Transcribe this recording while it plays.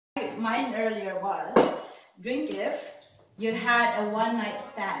mine earlier was drink if you had a one-night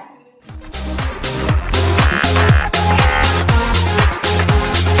stand.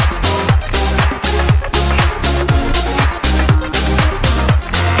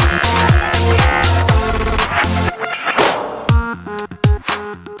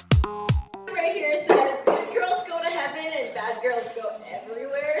 Right here says good girls go to heaven and bad girls go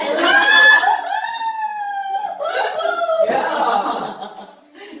everywhere.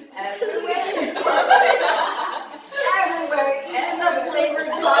 Everywhere and the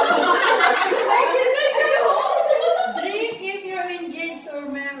flavored condoms. Drink if you're engaged or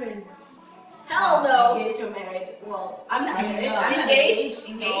married. Hell no. Engaged or married? Well, I'm not married. No. I'm not Engaged?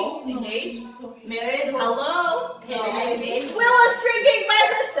 No. Engaged? Married? Hello? Engaged? Willah's drinking by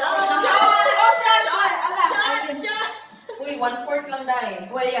herself. Shot. Uy, 1/4 lang dahil.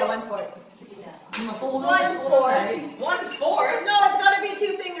 Well, yeah, 1/4. Sige na. 1/4. 1/4? No, it's gotta be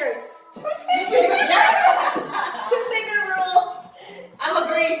 2 fingers. 2 finger rule. I'm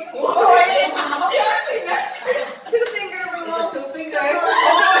agree. 2-finger rule. 2 finger.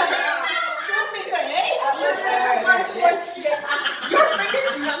 2-finger, eh? One shit. Your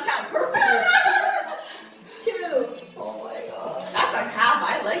fingers do not count perfectly. 2. Oh my god. That's a half.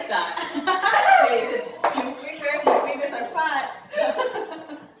 I like that. Okay, is it 2 fingers? My fingers are fat.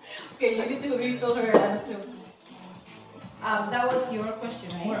 Okay, you need to refill her too. That was your question,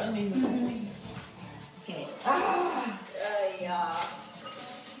 right? Okay. Yeah.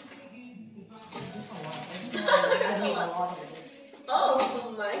 I need a lot of this. Oh,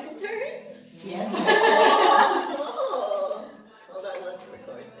 my turn? Yes. Oh. Hold on, let's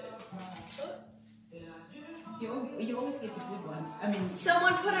record this. You always get the good ones. I mean,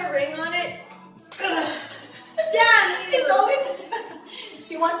 Someone put a ring on it. Damn, it's always.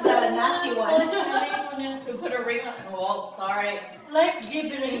 She wants the nasty one. To put a ring on. Oh, sorry. Like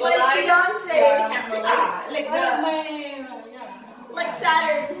giving like Beyonce. Yeah, I can't relate. Like Like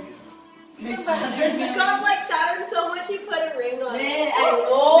Saturn. the. God liked Saturn so much he put a ring on it. Man,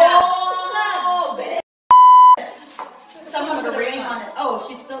 Oh, bitch. someone put a ring on it. Oh,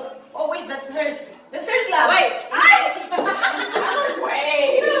 she's still. Oh wait, that's hers. That's hers now. Wait.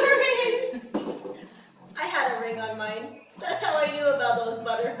 Wait. I had a ring on mine. That's how I knew about those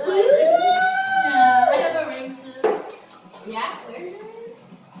butterflies. Yeah, I have a ring too. Yeah? Where's your ring?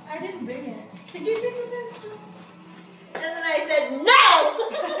 I didn't bring it. She gave it to them. And then I said, no!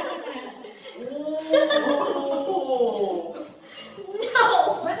 Ooh. No!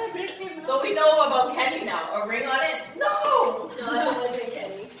 But I bring him. So we know about Kenny now. A ring on it? No! No, it wasn't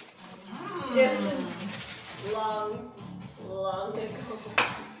Kenny. It was long, long ago.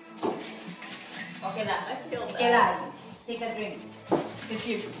 Okay, that. I feel bad. Okay, lad. Take a drink. Because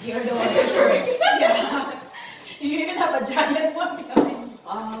you're the one who's drinking. Yeah. You even have a giant one behind you.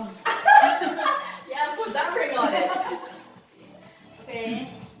 Yeah, put that ring on it. Okay,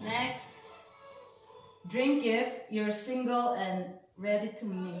 next. Drink if you're single and ready to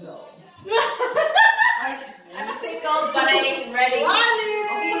mingle. I'm single, but I ain't ready.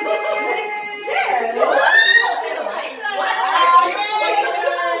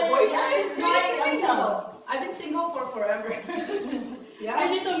 I've been single for forever. I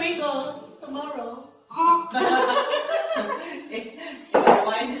need to mingle tomorrow. In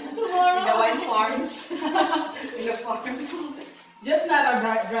the wine farms. In the farms. Just not our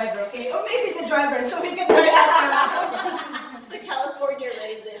driver, okay? Or maybe the driver, so we can drive around. The California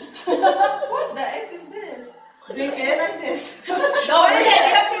raisins. What the F is this? Drink if. Like this. No, you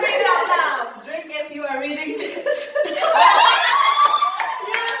have to read it out loud. Drink if you are reading this.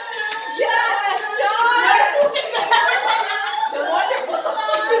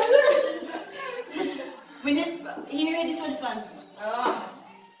 We need here. This one's fun.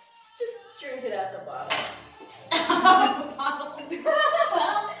 Just drink it out the bottle.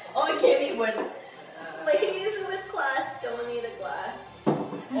 Only gave me one. Ladies with class don't need a glass.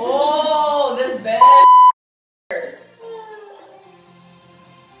 Oh, this bad.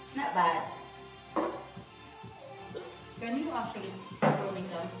 It's not bad. Can you actually pour me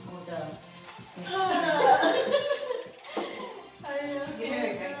some of the?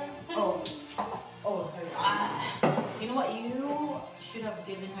 Oh, you know what? You should have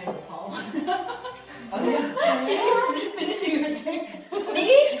given her the tall one. Oh, yeah. She keeps finishing her drink. Me?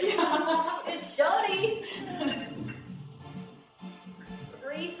 Yeah. It's shoddy.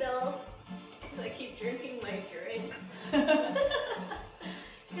 Refill. I keep drinking my drink.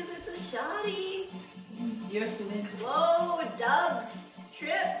 Because it's a shoddy. Yours to win. Whoa, dubs.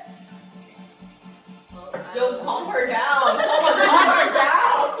 Trips. Yo, calm her down. Someone calm her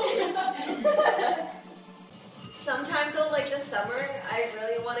down. Sometimes though, like the summer. I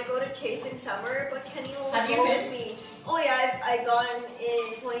really want to go to Chasing Summer, but Kenny won't Have you go been? with me. Oh yeah, I've gone in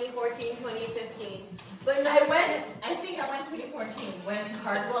 2014, 2015. But no, I think I went 2014 when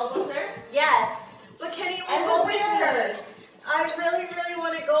Cardwell was there. Yes, but Kenny I won't go was with there. me. I really, really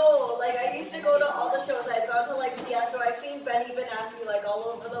want to go. Like, I used to go to all the shows. I've gone to, like, Fiesta. I've seen Benny Benassi, like, all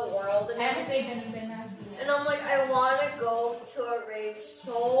over the world. And I haven't seen everything. Benny Benassi. And I'm like, I want to go to a rave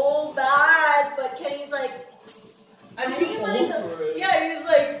so bad. But Kenny's like, I'm too old for it. Yeah, he's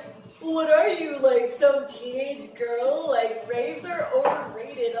like, what are you, like, some teenage girl? Like, raves are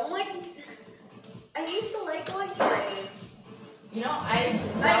overrated. I'm like, I used to like going to raves. You know, I've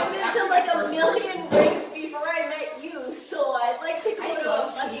been to like a million raves before I met you, so I'd like to go to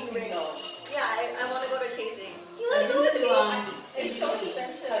a fucking rave. Yeah, I want to go to Chasing. You want to go with me? It's so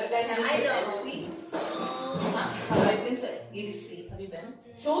expensive. I know. I've been to EDC. Have you been?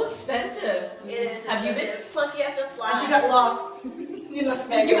 So expensive. It is. Have you been? Plus, you have to fly. And she got lost in Las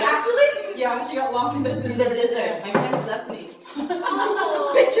Vegas. Did you actually? Yeah, she got lost in the desert. My friends left me.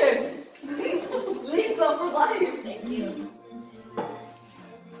 Oh. Pictures. Leave them for life. Thank you.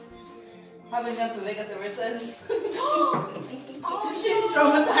 Haven't gone to Vegas ever since. Oh, she's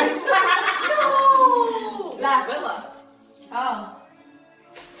traumatized. No! Black. Willah. Oh.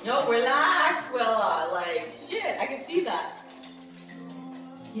 Yo, relax, Willah. Like, shit, I can see that.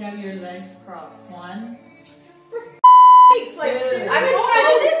 You have your legs crossed. One. Like, I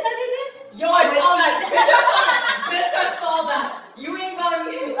did it. Yo, I saw that. Bitch, I saw that. You ain't gonna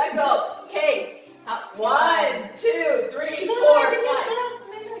be let go. Okay. 1, 2, 3, 4, 5.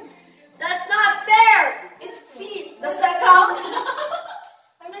 That's not fair. It's feet. Does that count?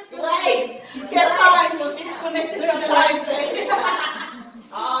 Legs. Get mine. It's connected to the legs.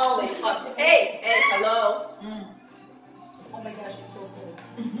 Holy fuck. Hey, hello. Oh my gosh, it's so cold.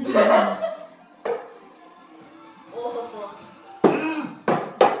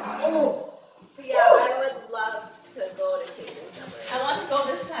 Oh. Yeah, I would love to go to Chasing Summer. I want to go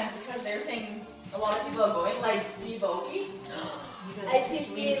this time because they're saying a lot of people are going, like Steve Aoki. I've seen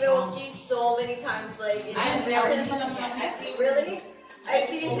Steve Aoki so many times, like in I've never seen him yet. Really? I've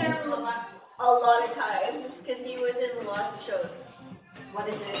seen him a lot of times because he was in lots of shows. What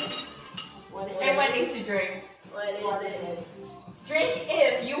is it? What is Everyone it? needs to drink. What is it? Drink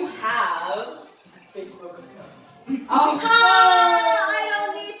if you have a Facebook account. Oh, I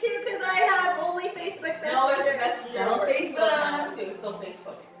don't need to because I have only Facebook Messenger. No, it's Messenger. Facebook. It's still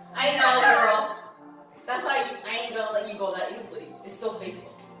Facebook. I know, girl. That's why I ain't gonna let you go that easily. It's still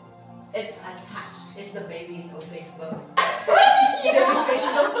Facebook. It's attached. It's the baby of Facebook.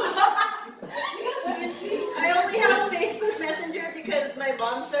 I only have Facebook Messenger because my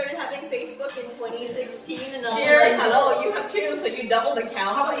mom started having Facebook in 2016 and I was Cheers, like, hello. You have two, so you double the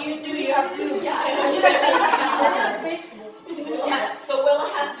count. how about you? Do you have two? I have Facebook. Yeah. So Willah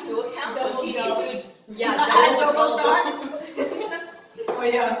has 2 accounts, so she needs to Double double. Oh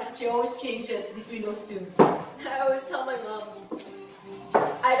yeah, she always changes between those two. I always tell my mom,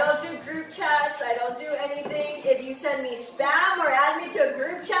 I don't do group chats, I don't do anything. If you send me spam or add me to a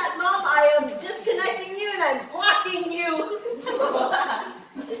group chat, Mom, I am disconnecting you and I'm blocking you.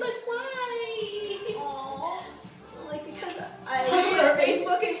 She's like, why? Aww. I'm like, because I made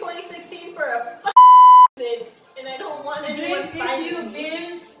Facebook in 2016 for a reason, and I don't want anyone Drink if finding you've me.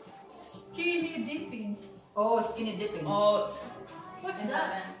 been skinny dipping. Oh, skinny dipping. Oh, What's and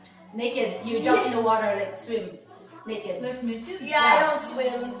that? Naked. You jump in the water like swim. Naked. Let me do Yeah, I don't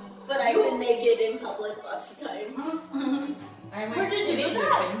swim, but I've been naked in public lots of times. Where did you do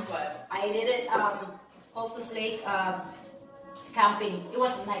that? But I did it Altus Lake camping. It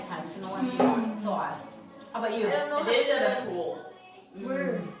was nighttime, so no one saw us. How about you? I don't know I how did it to at a pool.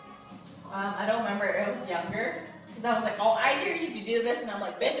 Where? I don't remember. I was younger. Because I was like, oh, I dare you to do this. And I'm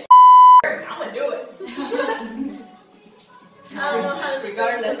like, bitch, I'm going to do it. I don't know how to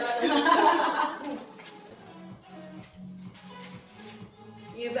Regardless.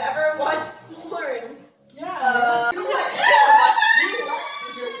 You've ever watched porn? Yeah. You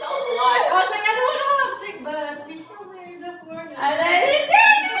You're so I alive. was like, I don't want to have sex, but the camera is a porn. And then he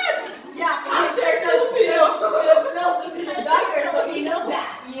did it! Yeah. Hashtag does feel. No, because he's a doctor, so he knows that.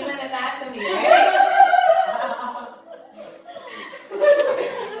 Human anatomy, right?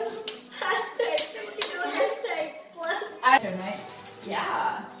 Hashtag, thank you, hashtag, plus. Right?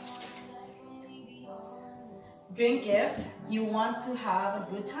 Yeah. Drink if you want to have a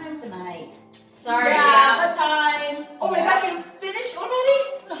good time tonight. Sorry. Have a time. Oh my Yeah. gosh, you finished already?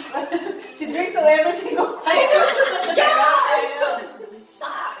 She drinks on every single question. Yeah, it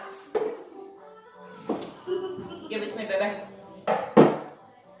sucks. Give it to me, baby.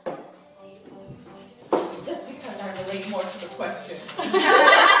 Just because I relate more to the question.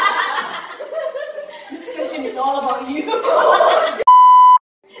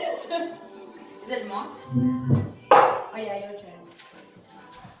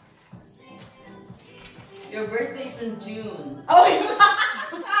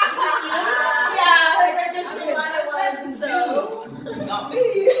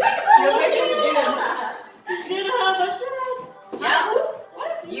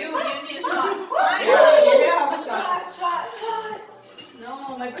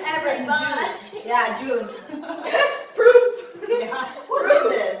 Oh, my birthday. Everybody. Yeah, June. Proof. Yeah. What is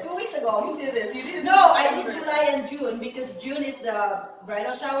this? 2 weeks ago, you did this. You did it. No, I did July and June because June is the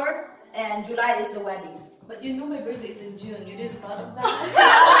bridal shower and July is the wedding. But you know my birthday is in June. You didn't thought of that?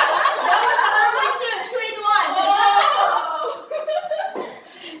 That was two in one.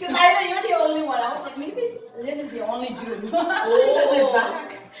 Because I know you're the only one. I was like, maybe Lynn is the only June. Oh,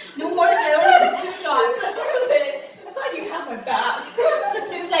 back. No more than I only took 2 shots. I thought you had my back.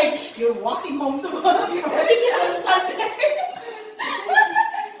 She's like, you're walking home to work. You're taking on Sunday.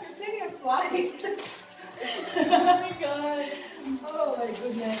 You're taking a flight. Oh my god. Oh my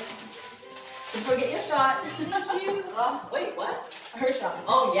goodness. Don't forget your shot. Thank you. Wait, what? Her shot.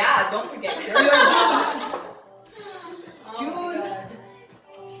 Oh yeah, don't forget your Your shot. June. Oh my God.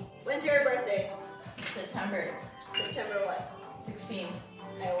 When's your birthday? September September what? 16.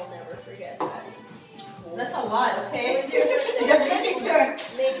 I will never forget that. That's a lot, okay? Just making sure.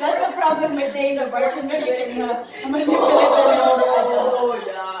 That's a problem with being a bartender. You can manipulate the Oh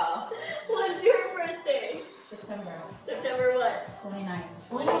yeah. When's your birthday? September September what? 29.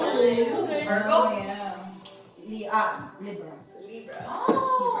 Virgo? Yeah. Libra. Libra.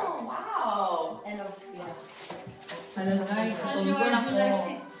 Oh, wow. End of, yeah. Ano guys, natulugan ako.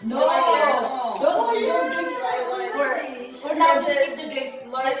 No! Oh, Don't you drink drink July 1. For now, just take the drink.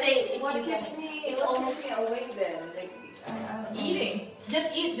 Just say, if What you keeps can. me, what keeps me awake then? Like, eating.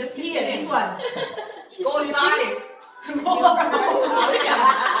 Just eat, just here, this one. Go inside. Roll around.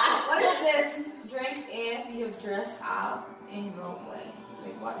 What is this? Drink if you dress up in role play.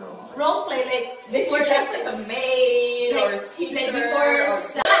 Like what role play? Role play, like, If before you're just like a maid like- or teacher like before-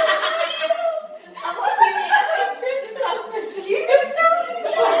 or you can tell me.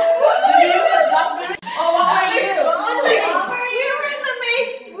 Oh, what are you? You were in the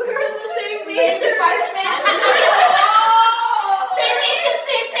maid. We were in the same maid department. Same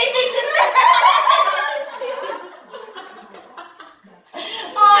agency, same agency.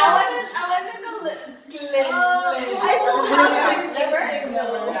 I wanted to Glenn. I still have your Never. paper.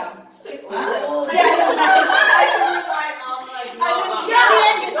 Yeah. It's too expensive. Oh, I yeah. told my mom like, no, I didn't- Mom.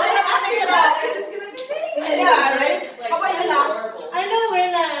 yeah, it's gonna be taken out. It's gonna be big. Yeah, right? Like, How about you, it's Lam? adorable. I know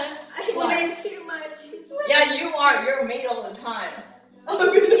Willah. I think it's too much. Yeah, you are. You're a maid all the time. Like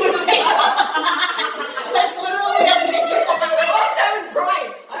literally, I'm thinking. All the time with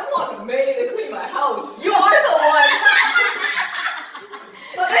Brian. I want a maid to clean my house. You are the one.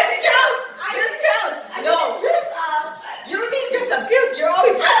 So this counts. This counts. No, dress up. You don't need to dress up because you're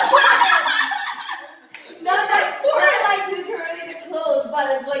always dressed up. Not like literally the clothes, but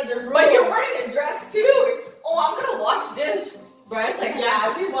it's like the robe. But you're wearing a dress too. Oh, I'm gonna wash dish. Brian's like,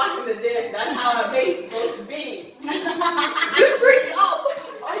 yeah, she's washing the dish. That's how a maid's supposed to be. You drink up.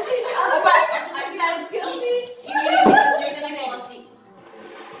 But at the same time, eat because you're gonna fall asleep.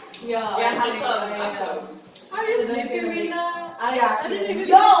 Yeah, have some. Are you sleeping, Willah? Yeah.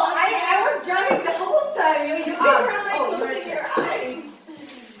 Yo, I was driving the whole time. You guys were like oh, closing you're- your eyes.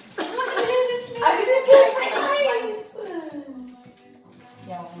 I I didn't close my eyes.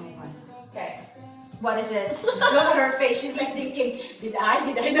 Yeah, oh my God. Okay. What is it? Look at her face. She's like thinking, did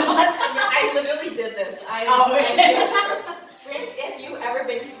I not? I literally did this. Oh, okay. Drink if you ever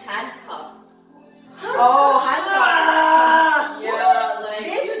been handcuffed. Oh, handcuffs. Yeah, like.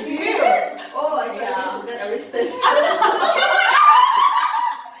 This is weird. Oh, I Yeah. thought this is arrested.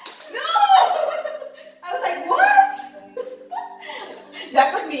 No! I was like, what? That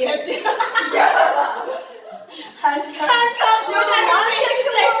could be it. Handcuffs. Look at her face. She's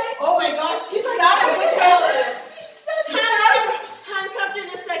like, oh my gosh, she's not a good girl. She's such a Handcuffed in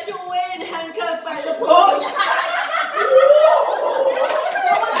a sexual way and handcuffed by the Oh, police.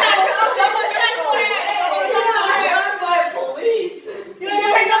 double handcuff, double handcuff. I am by police.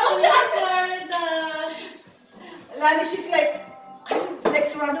 Yeah, double shots. the Lani, she's like, I'm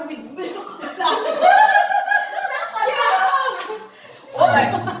next runner with Oh my.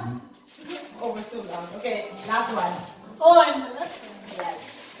 Oh, we're still long. Okay, last one. Oh, and the last one.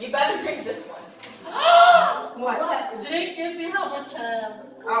 Yes. You better drink this one. What? Drink if you have a child.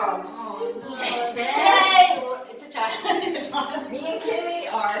 Oh. Hey. Hey! It's a child. It's a child. Me and Kimmy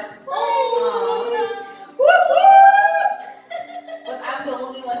are. But I'm the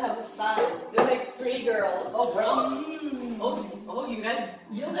only one who have a son. There's like 3 girls. Oh, girls. Oh, you guys.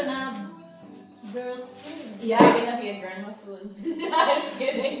 You're gonna have girls soon. Yeah, I'm gonna be a grandma soon. I'm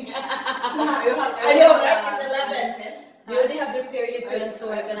kidding. No,